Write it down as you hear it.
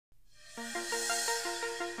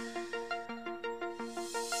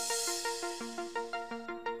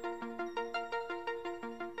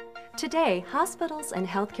Today, hospitals and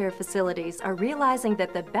healthcare facilities are realizing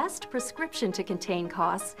that the best prescription to contain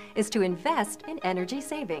costs is to invest in energy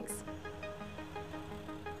savings.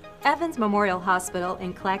 Evans Memorial Hospital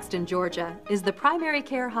in Claxton, Georgia is the primary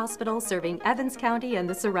care hospital serving Evans County and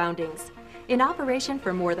the surroundings. In operation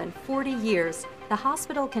for more than 40 years, the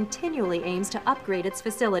hospital continually aims to upgrade its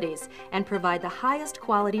facilities and provide the highest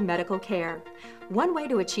quality medical care. One way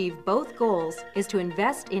to achieve both goals is to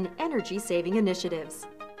invest in energy-saving initiatives.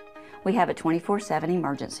 We have a 24/7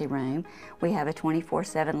 emergency room. We have a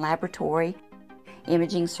 24/7 laboratory,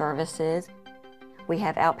 imaging services. We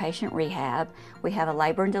have outpatient rehab. We have a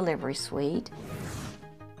labor and delivery suite.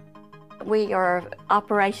 We are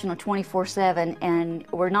operational 24/7, and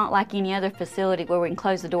we're not like any other facility where we can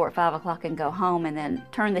close the door at 5 o'clock and go home and then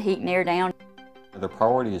turn the heat and air down. Their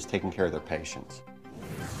priority is taking care of their patients.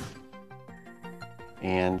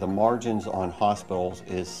 And the margins on hospitals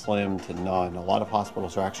is slim to none. A lot of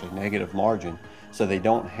hospitals are actually negative margin, so they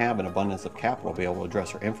don't have an abundance of capital to be able to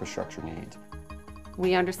address their infrastructure needs.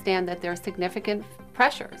 We understand that there are significant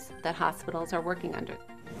pressures that hospitals are working under.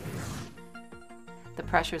 The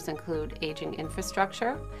pressures include aging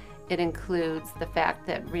infrastructure. It includes the fact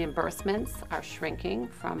that reimbursements are shrinking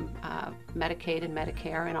from Medicaid and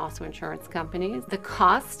Medicare and also insurance companies. The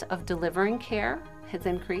cost of delivering care has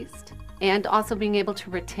increased, and also being able to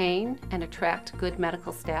retain and attract good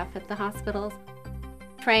medical staff at the hospitals.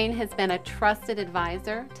 Trane has been a trusted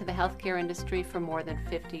advisor to the healthcare industry for more than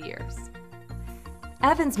 50 years.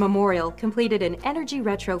 Evans Memorial completed an energy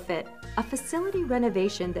retrofit, a facility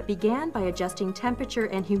renovation that began by adjusting temperature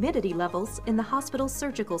and humidity levels in the hospital's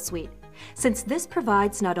surgical suite. Since this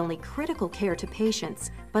provides not only critical care to patients,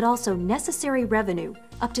 but also necessary revenue,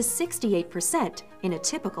 up to 68% in a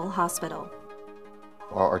typical hospital.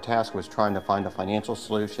 Our task was trying to find a financial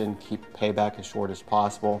solution, keep payback as short as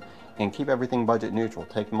possible, and keep everything budget neutral.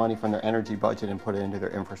 Take money from their energy budget and put it into their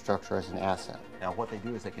infrastructure as an asset. Now what they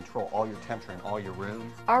do is they control all your temperature in all your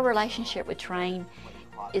rooms. Our relationship with Trane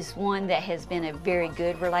is one that has been a very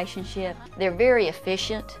good relationship. They're very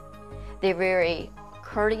efficient. They're very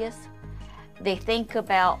courteous. They think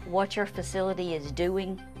about what your facility is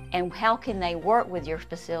doing and how can they work with your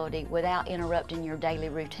facility without interrupting your daily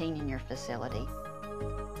routine in your facility.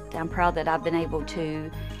 I'm proud that I've been able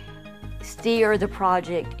to steer the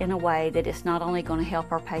project in a way that it's not only going to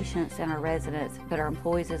help our patients and our residents, but our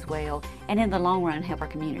employees as well, and in the long run help our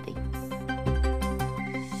community.